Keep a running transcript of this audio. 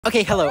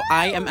Okay, hello,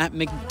 I am at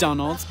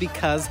McDonald's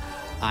because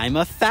I'm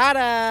a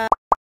fat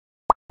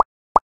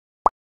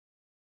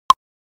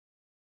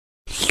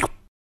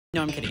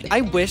No, I'm kidding.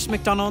 I wish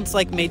McDonald's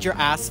made your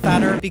ass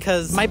fatter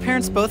because my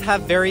parents both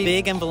have very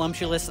big and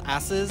voluptuous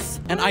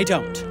asses and I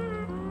don't.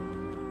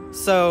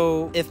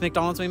 So if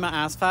McDonald's made my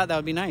ass fat, that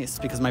would be nice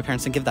because my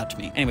parents didn't give that to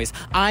me. Anyways,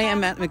 I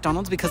am at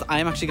McDonald's because I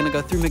am actually gonna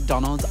go through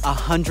McDonald's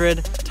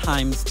 100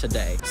 times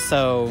today.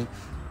 So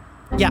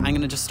yeah, I'm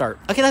gonna just start.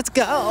 Okay, let's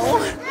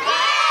go.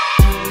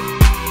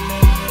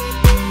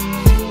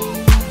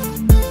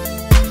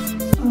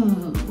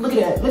 Look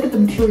at it, look at the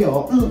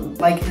material.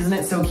 Isn't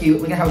it so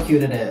cute? Look at how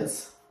cute it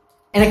is.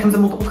 And it comes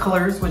in multiple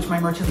colors, which my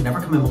merch has never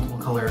come in multiple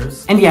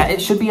colors. And yeah,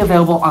 it should be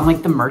available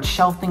on the merch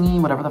shelf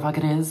thingy, whatever the fuck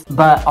it is.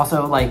 But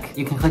also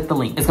you can click the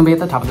link. It's gonna be at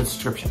the top of the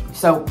description.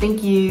 So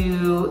thank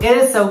you. It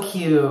is so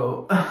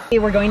cute. Hey,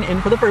 we're going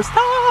in for the first time.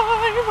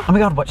 Oh my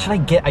God, what should I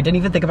get? I didn't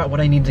even think about what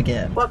I need to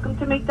get. Welcome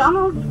to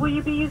McDonald's. Will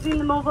you be using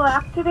the mobile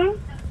app today?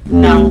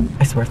 No.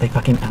 I swear if they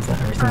fucking ask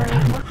that every single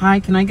time. Hi,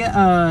 can I get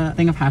a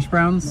thing of hash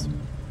browns?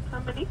 How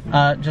many?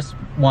 Just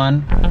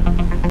one.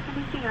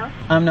 Anything else?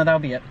 No, that'll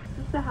be it.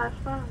 Just a hash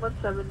brown,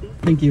 170.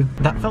 Thank you.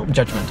 That felt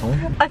judgmental.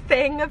 A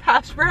thing of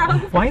hash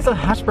browns? Why is a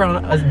hash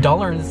brown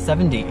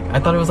 $1.70? I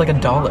thought it was like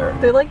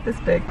 $1. They're like this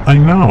big. I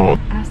know.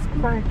 Ask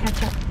for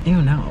ketchup.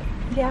 Ew, no.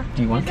 Yeah.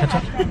 Do you want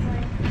ketchup? Yeah.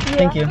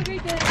 Thank you.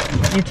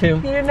 You too.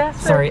 You didn't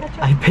ask for Sorry,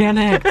 ketchup. I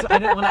panicked. I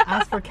didn't want to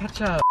ask for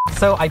ketchup.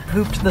 So I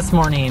pooped this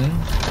morning.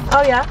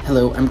 Oh yeah?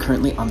 Hello, I'm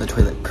currently on the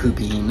toilet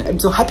pooping. I'm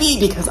so happy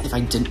because if I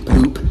didn't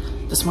poop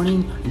this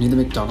morning, I knew the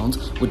McDonald's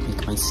would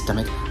make my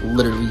stomach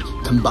literally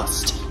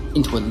combust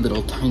into a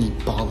little tiny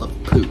ball of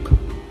poop.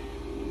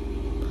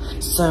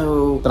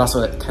 So, but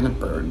also it kind of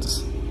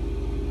burns.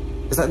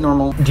 Is that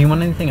normal? Do you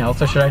want anything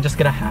else or should I just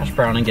get a hash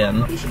brown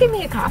again? You should give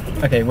me a coffee.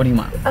 Okay, what do you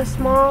want? A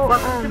small,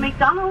 Welcome to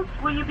McDonald's.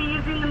 Will you be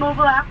using the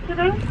mobile app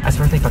today? I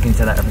swear they fucking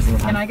say that every single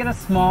time. Can I get a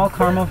small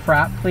caramel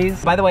frap,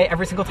 please? By the way,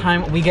 every single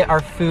time we get our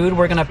food,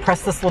 we're gonna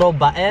press this little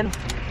button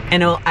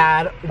and it'll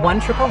add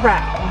 1 triple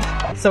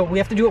round. So we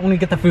have to do it when we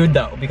get the food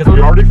though, because We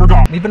already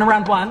forgot. we've been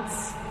around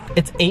once.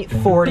 It's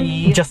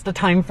 8:40, just a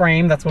time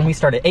frame. That's when we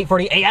started,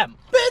 8:40 a.m.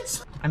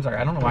 Bitch! I'm sorry,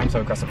 I don't know why I'm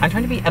so aggressive. I'm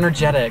trying to be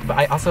energetic, but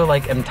I also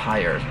am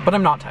tired. But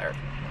I'm not tired.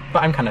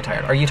 But I'm kind of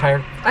tired. Are you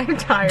tired? I'm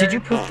tired. Did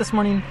you poop this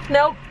morning?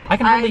 Nope.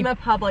 I'm a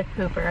public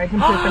pooper. I can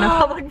poop in a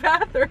public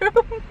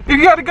bathroom.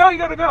 You gotta go, you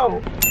gotta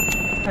go.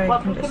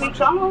 Welcome to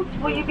McDonald's.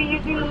 Will you be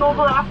using the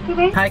mobile app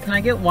today? Hi, can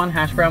I get 1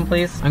 hash brown,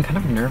 please? I'm kind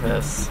of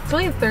nervous. It's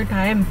only the 3rd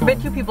time. I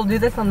bet you people do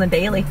this on the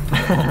daily.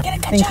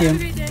 Thank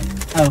you.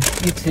 Oh,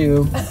 you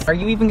too. Are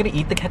you even gonna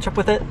eat the ketchup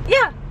with it?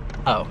 Yeah.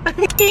 Oh.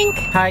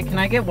 Hi, can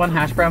I get 1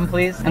 hash brown,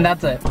 please? And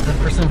that's it. The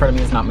person in front of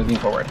me is not moving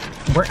forward.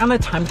 We're on a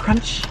time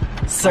crunch,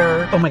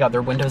 sir. Oh my God,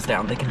 their window's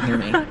down. They can hear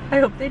me. I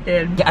hope they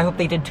did. Yeah, I hope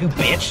they did too,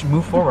 bitch.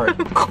 Move forward.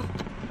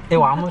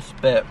 Ew, I almost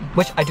spit,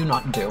 which I do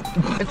not do.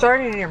 It's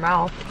already in your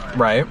mouth.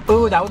 Right?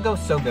 Ooh, that would go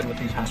so good with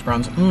these hash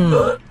browns.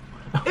 Mm.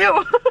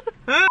 Ew.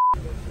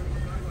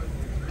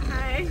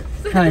 Hi.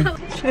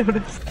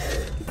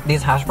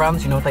 These hash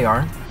browns, you know what they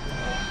are?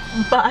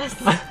 Bus.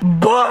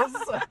 Bus!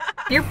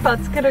 Your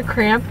butt's gonna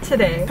cramp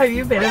today. Have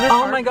you been in a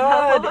car? Oh my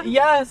God,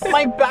 yes!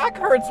 My back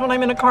hurts when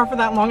I'm in a car for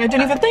that long. I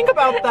didn't even think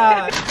about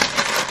that.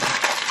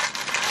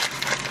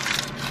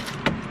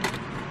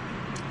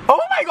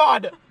 Oh my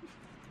God!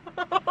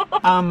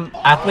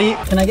 Athlete,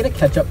 can I get a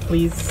ketchup,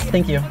 please?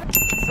 Thank you.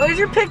 Where's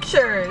your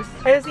pictures?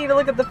 I just need to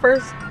look at the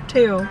first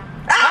 2.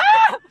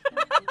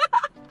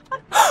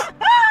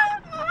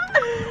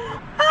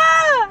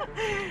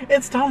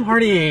 It's Tom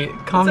Hardy.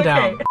 Calm It's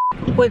okay.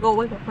 down. Wiggle,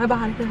 wiggle. My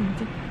body.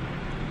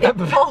 It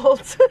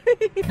falls.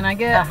 Can I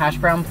get a hash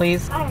brown,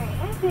 please? Alright,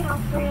 anything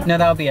else for you? No,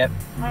 that'll be it.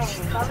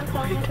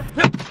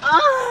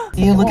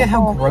 Ew, look at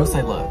how gross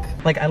I look.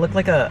 I look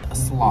like a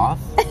sloth.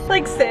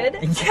 Like Sid?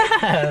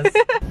 Yes.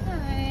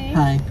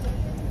 Hi.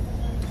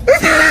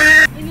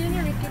 Hi. You need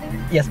any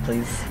repeating? Yes,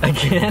 please.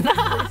 Again.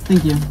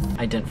 Thank you.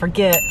 I didn't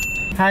forget.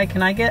 Hi,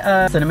 can I get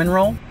a cinnamon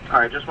roll?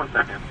 Alright, just 1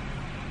 second.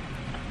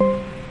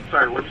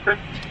 Sorry, what'd you say?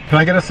 Can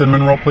I get a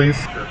cinnamon roll, please?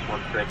 Just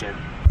 1 second.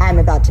 I'm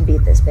about to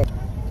beat this bitch.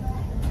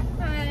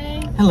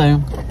 Hi.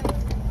 Hello.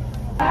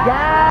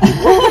 Yeah.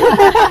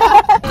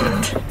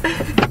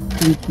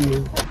 Thank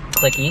you.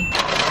 Clicky.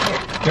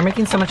 You're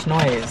making so much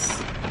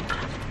noise.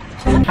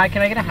 Hi,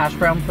 can I get a hash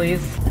brown,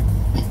 please?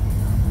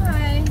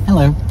 Hi.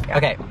 Hello.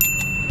 Okay.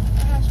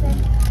 Hash brown.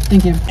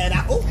 Thank you.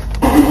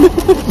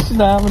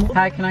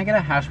 Hi, can I get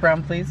a hash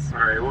brown, please?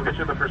 Alright, we'll get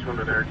you the first one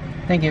to there.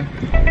 Thank you.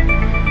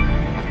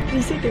 Did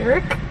you see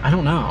Derek? I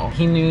don't know.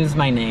 He knows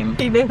my name.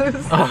 He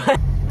knows. Hi.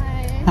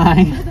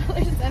 Hi.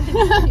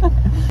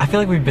 I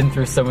feel like we've been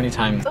through so many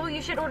times. Oh,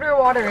 you should order a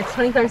water. It's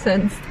 25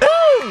 cents.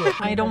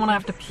 I don't want to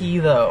have to pee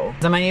though.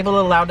 Am I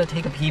allowed to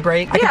take a pee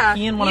break? I Yeah. could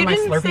pee in one of You my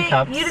didn't Slurpee say-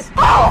 cups. you didn't-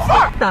 Oh,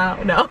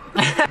 fuck! No.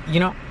 You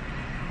know?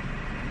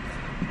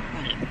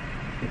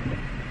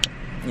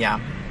 Yeah.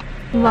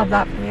 Love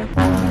that for you.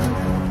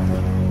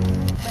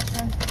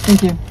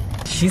 Thank you.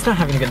 She's not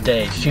having a good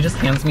day. She just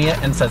hands me it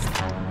and says,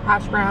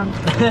 Hash brown.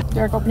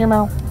 Derek, open your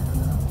mouth.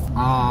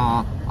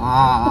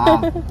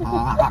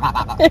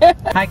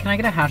 Hi, can I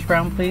get a hash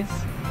brown, please?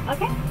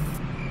 Okay.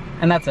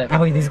 And that's it.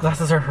 Oh, these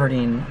glasses are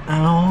hurting.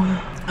 Ow.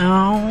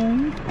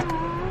 Ow.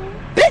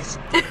 Bitch!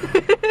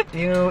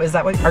 Ew, is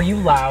that what? Are you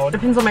loud?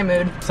 Depends on my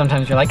mood.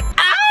 Sometimes you're like,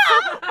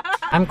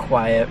 ah! I'm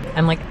quiet.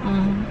 I'm like,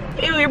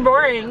 Ew, you're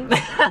boring.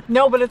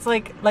 No, but it's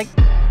like.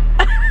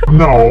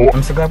 No.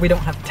 I'm so glad we don't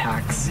have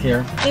tax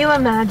here. You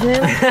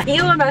imagine?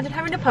 You imagine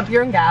having to pump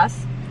your own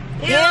gas?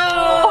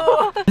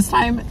 Ew! This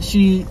time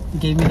she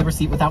gave me the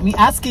receipt without me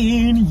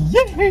asking.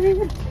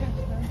 Yay!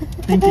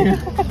 Thank you.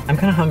 I'm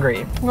kind of hungry.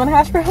 You want a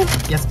hash brown?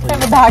 Yes, please. I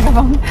have a bag of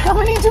them. How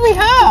many do we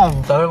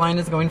have? The other line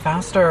is going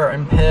faster.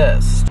 I'm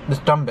pissed. This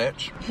dumb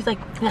bitch. She's like,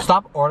 yeah.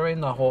 Stop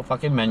ordering the whole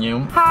fucking menu.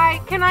 Hi,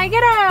 can I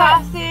get a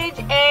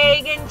sausage,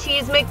 egg, and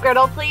cheese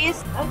McGriddle,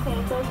 please? Okay,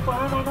 so it's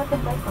 409 at the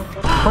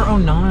breakfast.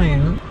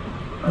 409.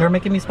 They're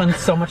making me spend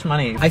so much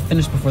money. I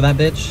finished before that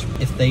bitch.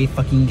 If they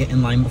fucking get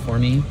in line before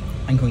me,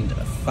 I'm going to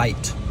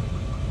fight.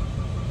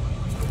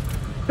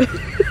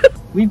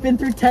 We've been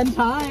through 10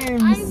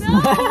 times. I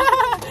know.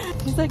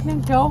 She's like, no,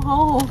 go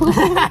home.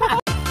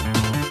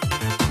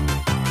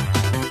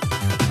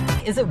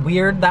 Is it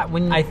weird that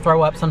when I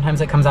throw up,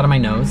 sometimes it comes out of my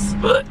nose?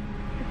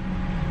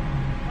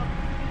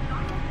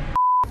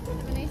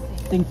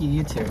 Thank you,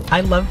 you too.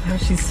 I love how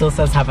she still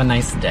says have a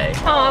nice day.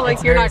 Oh, like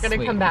It's you're very not gonna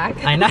sweet. come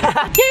back. I know.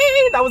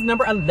 Yay, that was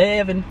number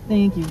 11.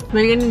 Thank you. What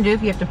are you gonna do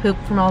if you have to poop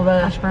from all the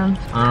hash browns?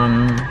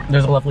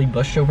 There's a lovely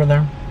bush over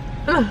there.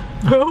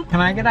 Can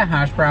I get a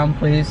hash brown,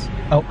 please?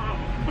 Oh.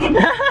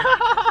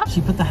 She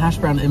put the hash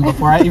brown in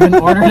before I even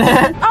ordered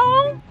it.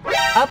 Oh,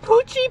 a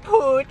poochie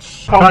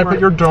pooch. Can I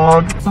pet your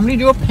dog? Somebody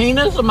do a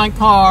penis in my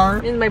car.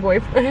 And my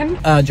boyfriend.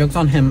 Joke's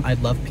on him. I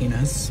love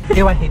penis.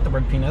 Ew, I hate the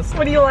word penis.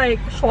 What do you like?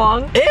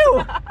 Schlong?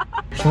 Ew.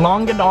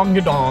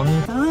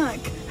 Schlongadongadong. Fuck.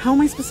 How am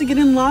I supposed to get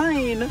in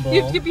line?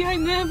 You have to get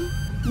behind them.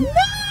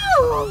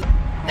 No.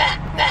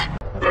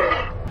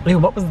 Ew,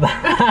 what was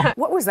that?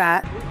 What was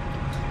that?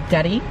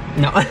 Daddy?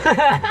 No.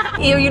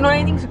 Ew, you know what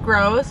I think's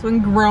gross? When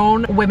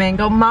grown women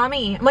go,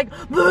 mommy. I'm like,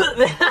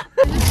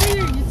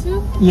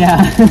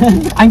 Yeah.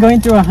 I'm going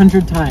through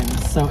 100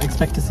 times, so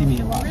expect to see me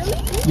a lot. Really?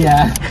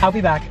 Yeah. I'll be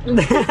back.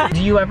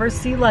 Do you ever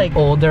see like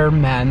older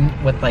men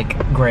with like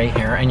gray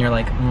hair and you're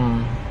like,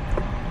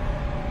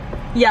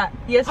 yeah,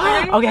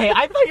 yesterday. Okay,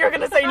 I thought you were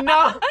gonna say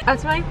no.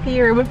 That's my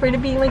fear. I'm afraid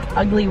of being like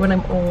ugly when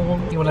I'm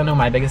old. You wanna know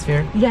my biggest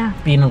fear? Yeah.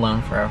 Being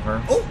alone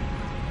forever. Oh.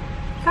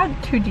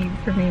 Got too deep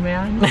for me,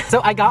 man. So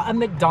I got a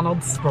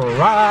McDonald's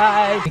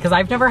Sprite because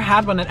I've never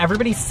had one and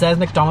everybody says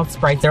McDonald's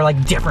Sprites, they're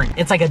like different.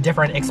 It's like a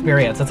different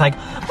experience. It's like,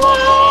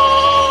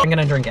 I'm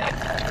gonna drink it.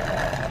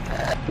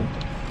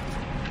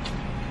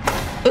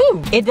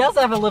 Ooh, it does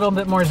have a little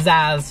bit more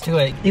zazz to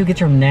it. You get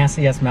your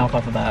nasty ass mouth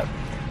off of that.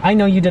 I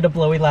know you did a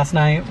blowy last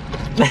night.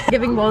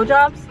 Giving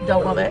blowjobs?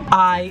 Don't love it.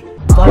 I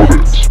love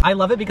it. I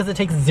love it because it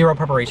takes zero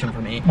preparation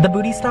for me. The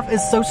booty stuff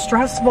is so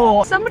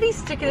stressful. Somebody's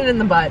sticking it in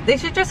the butt. They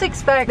should just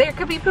expect there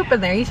could be poop in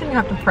there. You shouldn't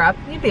have to prep.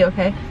 You'd be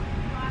okay.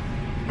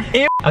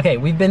 Ew. Okay,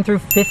 we've been through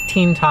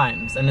 15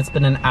 times and it's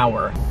been an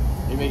hour.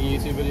 You making a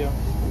YouTube video?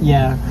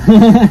 Yeah.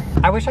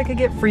 I wish I could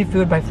get free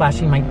food by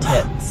flashing my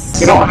tits.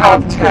 You don't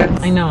have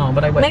tits. I know,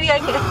 but I wish. Maybe I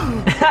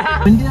can.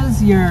 When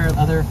does your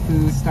other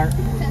food start?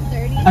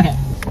 10:30. Okay.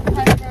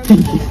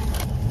 Thank you.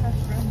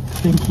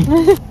 Thank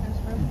you.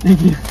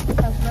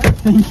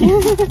 Thank you.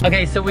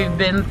 Okay, so we've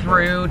been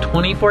through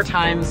 24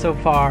 times so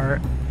far,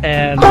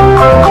 and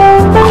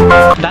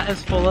that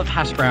is full of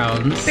hash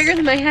browns. Bigger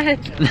than my head.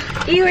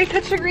 Ew, I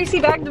touched a greasy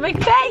bag to my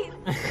face.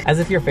 As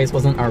if your face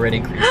wasn't already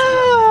greasy.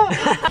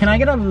 Can I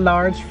get a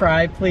large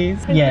fry,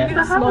 please? Yeah.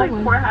 I have like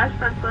 4 hash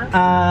browns left.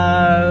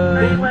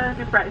 Or you want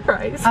to do fries?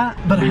 Fries.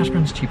 But a hash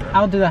brown's cheaper.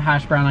 I'll do the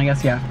hash brown, I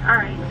guess, yeah.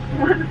 Alright.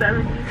 What is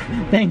everything?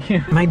 Thank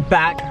you. My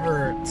back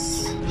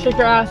hurts. Shake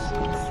your ass.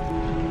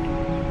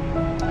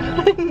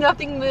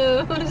 Nothing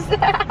moves.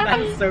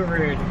 That's so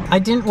rude. I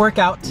didn't work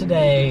out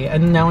today,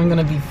 and now I'm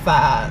gonna be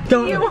fat.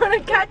 Do you want to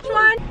catch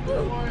one?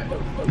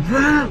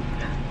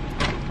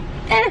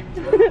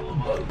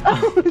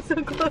 Oh, so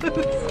close.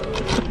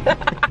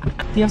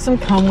 Do you have some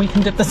cum we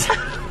can dip this?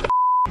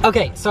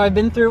 Okay, so I've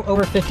been through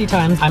over 50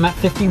 times. I'm at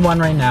 51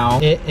 right now.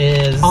 It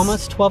is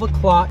almost 12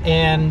 o'clock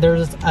and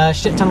there's a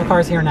shit ton of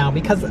cars here now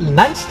because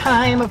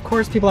lunchtime, of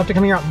course, people have to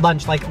come here at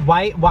lunch. Like,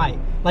 why?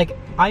 Like,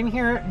 I'm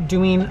here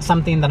doing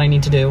something that I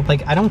need to do.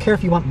 Like, I don't care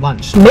if you want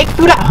lunch. Make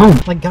food at home.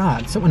 Like,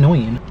 God, so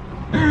annoying.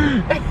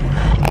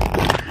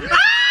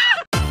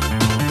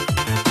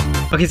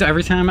 Okay, so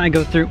every time I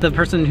go through, the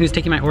person who's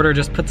taking my order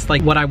just puts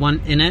like what I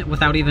want in it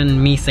without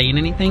even me saying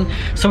anything.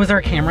 So is there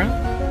a camera?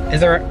 Is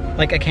there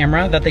like a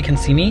camera that they can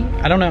see me?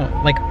 I don't know.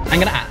 Like, I'm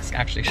gonna ask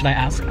actually. Should I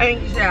ask? I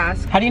think you should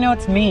ask. How do you know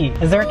it's me?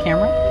 Is there a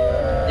camera?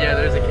 Yeah,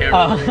 there's a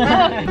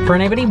camera. Oh. For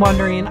anybody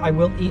wondering, I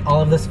will eat all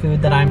of this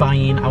food that I'm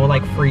buying. I will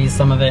like freeze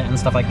some of it and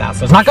stuff like that.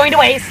 So it's not going to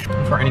waste.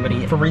 For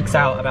anybody who freaks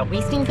out about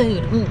wasting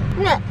food.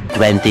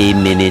 20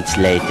 minutes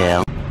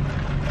later.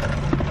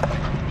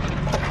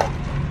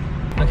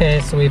 Okay,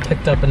 so we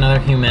picked up another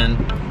human.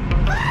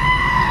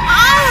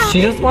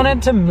 She just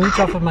wanted to mooch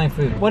off of my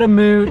food. What a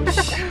mooch.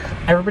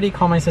 Everybody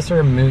call my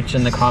sister Mooch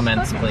in the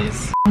comments,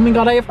 please. Oh my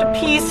god, I have to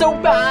pee so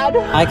bad.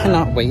 I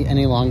cannot wait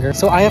any longer.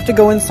 So I have to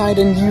go inside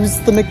and use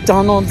the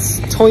McDonald's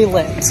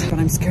toilet. But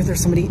I'm scared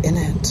there's somebody in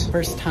it.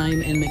 First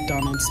time in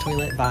McDonald's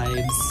toilet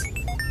vibes.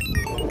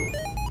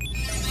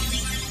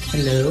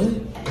 Hello?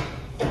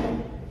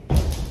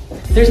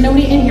 There's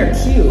nobody in here,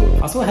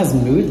 cute. Also, it has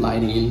mood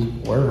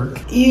lighting. Work.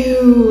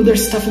 Ew,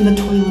 there's stuff in the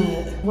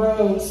toilet.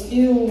 Gross,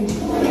 ew.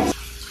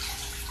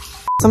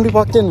 Somebody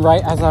walked in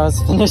right as I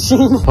was finishing.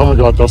 Oh my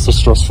god, that's so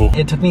stressful.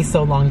 It took me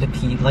so long to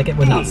pee, like it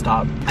would not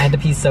stop. I had to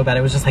pee so bad,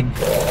 it was just like...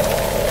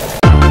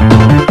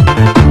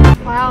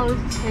 Wow,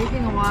 this is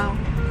taking a while.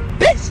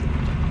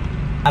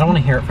 I don't want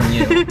to hear it from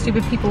you.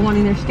 Stupid people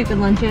wanting their stupid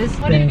lunches.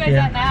 What are you guys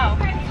at now?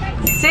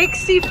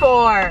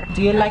 64.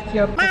 Do you like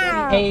your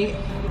A?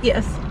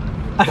 Yes.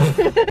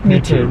 Me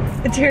too.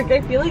 Derek,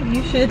 I feel like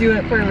you should do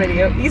it for a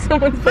video. Eat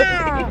someone's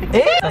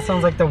birthday. That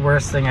sounds like the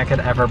worst thing I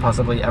could ever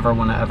possibly ever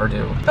want to ever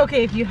do.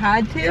 Okay, if you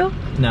had to.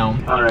 No.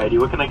 Alrighty,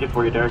 what can I get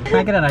for you, Derek? Can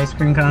I get an ice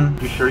cream cone?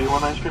 You sure you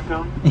want an ice cream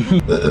cone?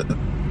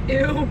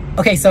 Ew.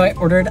 Okay, so I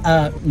ordered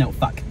no,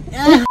 fuck.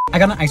 I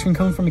got an ice cream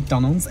cone from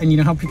McDonald's, and you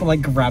know how people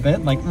like grab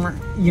it? Like,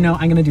 you know,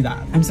 I'm gonna do that.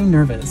 I'm so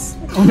nervous.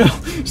 Oh no,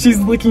 she's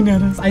looking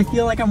at us. I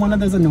feel like I'm one of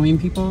those annoying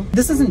people.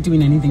 This isn't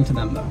doing anything to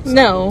them though. So.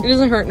 No, it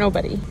doesn't hurt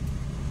nobody.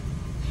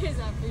 Here's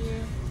that for you.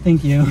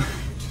 Thank you.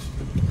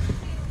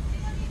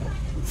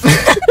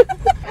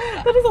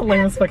 That is the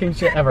lamest fucking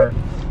shit ever.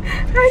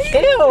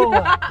 Ew!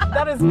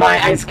 That is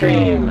my ice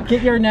cream.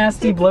 Get your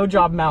nasty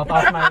blowjob mouth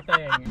off my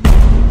thing.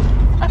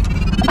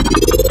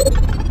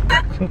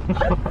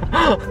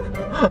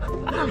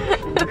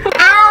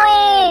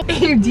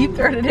 Owie! You deep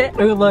throated it.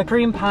 Ooh, look,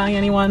 cream pie,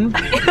 anyone?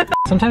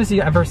 Sometimes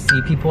you ever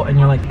see people and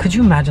you're like, could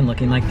you imagine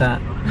looking like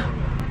that?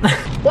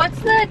 What's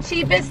the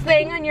cheapest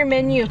thing on your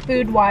menu,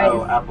 food-wise?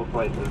 Oh, apple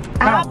slices.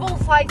 Apple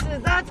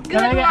slices, that's a good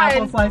Can I get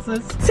apple one.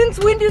 slices? Since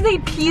when do they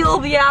peel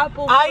the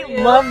apple? I for you?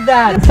 love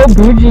that. So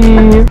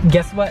bougie.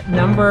 Guess what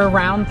number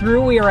round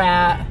through we're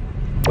at?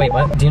 Wait,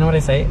 what? Do you know what I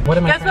say? What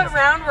am I Guess trying what to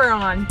say? round we're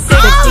on?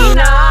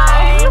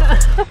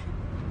 69.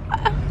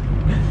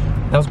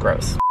 That was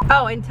gross.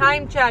 Oh, and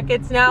time check,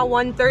 it's now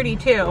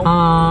 1:32.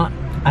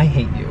 I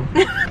hate you.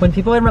 When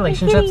people in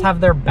relationships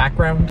have their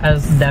background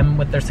as them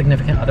with their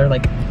significant other,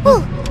 like,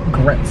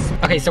 gross.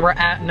 Okay, so we're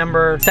at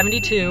number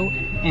 72,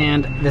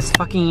 and this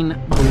fucking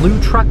blue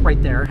truck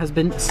right there has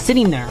been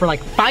sitting there for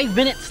like 5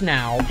 minutes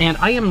now, and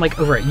I am like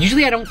over it.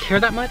 Usually I don't care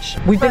that much.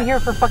 We've been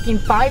here for fucking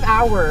 5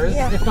 hours,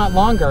 if not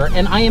longer,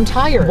 and I am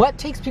tired. What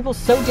takes people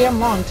so damn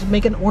long to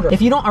make an order? If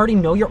you don't already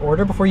know your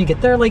order before you get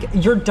there, like,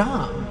 you're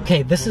dumb.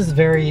 Okay, this is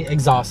very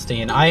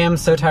exhausting. I am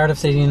so tired of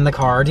sitting in the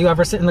car. Do you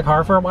ever sit in the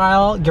car for a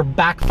while? Your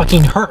back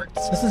fucking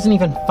hurts. This isn't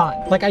even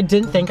fun. Like, I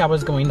didn't think I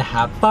was going to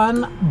have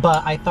fun,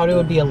 but I thought it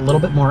would be a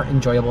little bit more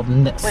enjoyable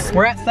than this.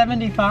 We're at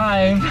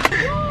 75.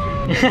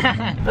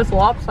 That's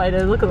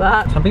lopsided, look at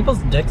that. Some people's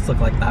dicks look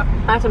like that.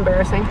 That's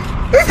embarrassing.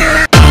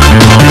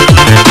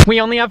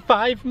 We only have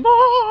 5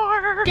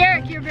 more.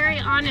 Derek, you're very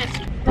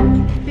honest.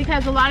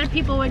 Because a lot of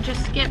people would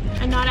just skip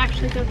and not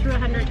actually go through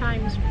 100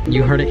 times.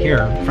 You heard it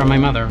here from my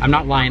mother. I'm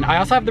not lying. I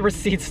also have the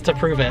receipts to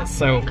prove it,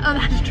 so. Oh,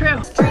 that's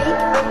true.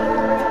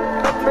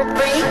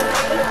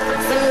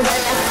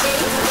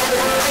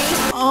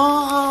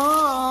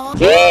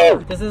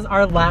 This is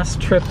our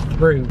last trip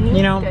through.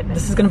 You know,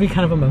 this is gonna be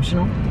kind of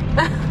emotional.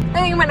 I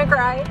think I'm gonna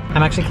cry.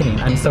 I'm actually kidding.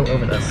 I'm so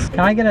over this.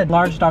 Can I get a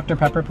large Dr.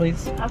 Pepper,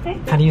 please? Okay.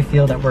 How do you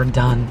feel that we're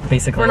done,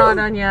 basically? We're not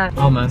done yet.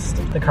 Almost.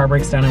 The car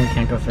breaks down and we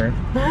can't go through.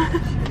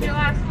 Your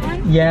last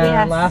one? Yeah,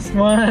 Yes. last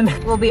one.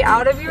 We'll be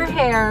out of your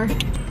hair.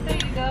 There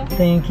you go.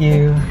 Thank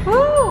you.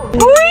 Woo!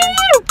 Woo!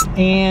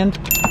 And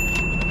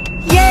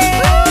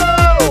Yay!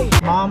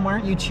 Mom, why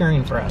aren't you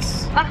cheering for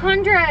us?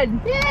 100!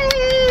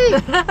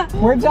 Yay!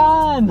 We're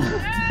done.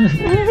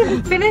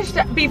 Finished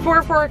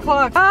before 4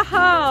 o'clock.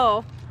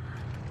 Oh,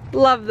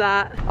 love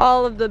that.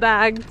 All of the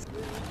bags.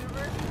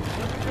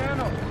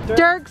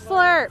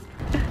 Derkslurp.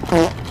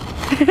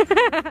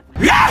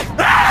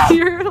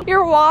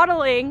 You're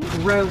waddling.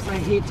 Gross, I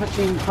hate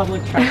touching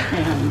public trash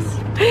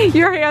cans.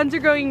 Your hands are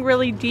going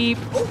really deep.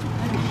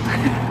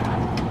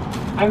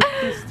 I'm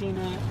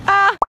Christina.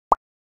 Ah.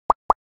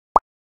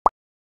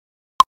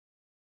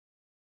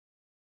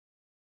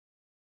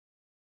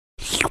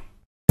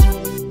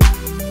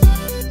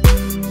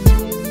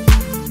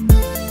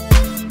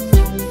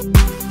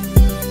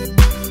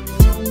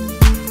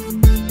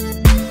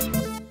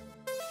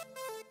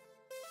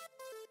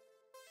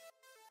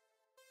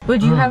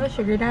 Would you have a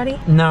sugar daddy?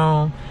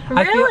 No.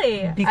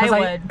 Really? Because I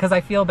would. Because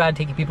I feel bad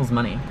taking people's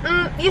money.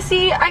 You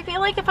see, I feel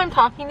like if I'm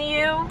talking to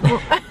you,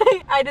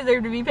 I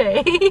deserve to be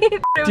paid.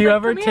 Do you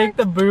ever take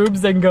the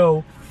boobs and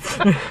go?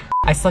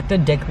 I sucked a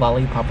dick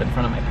lollipop in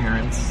front of my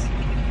parents.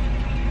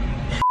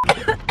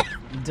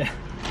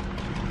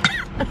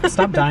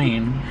 Stop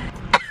dying.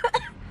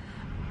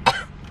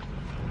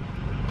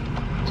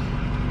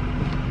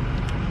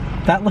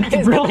 That looked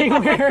really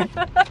weird.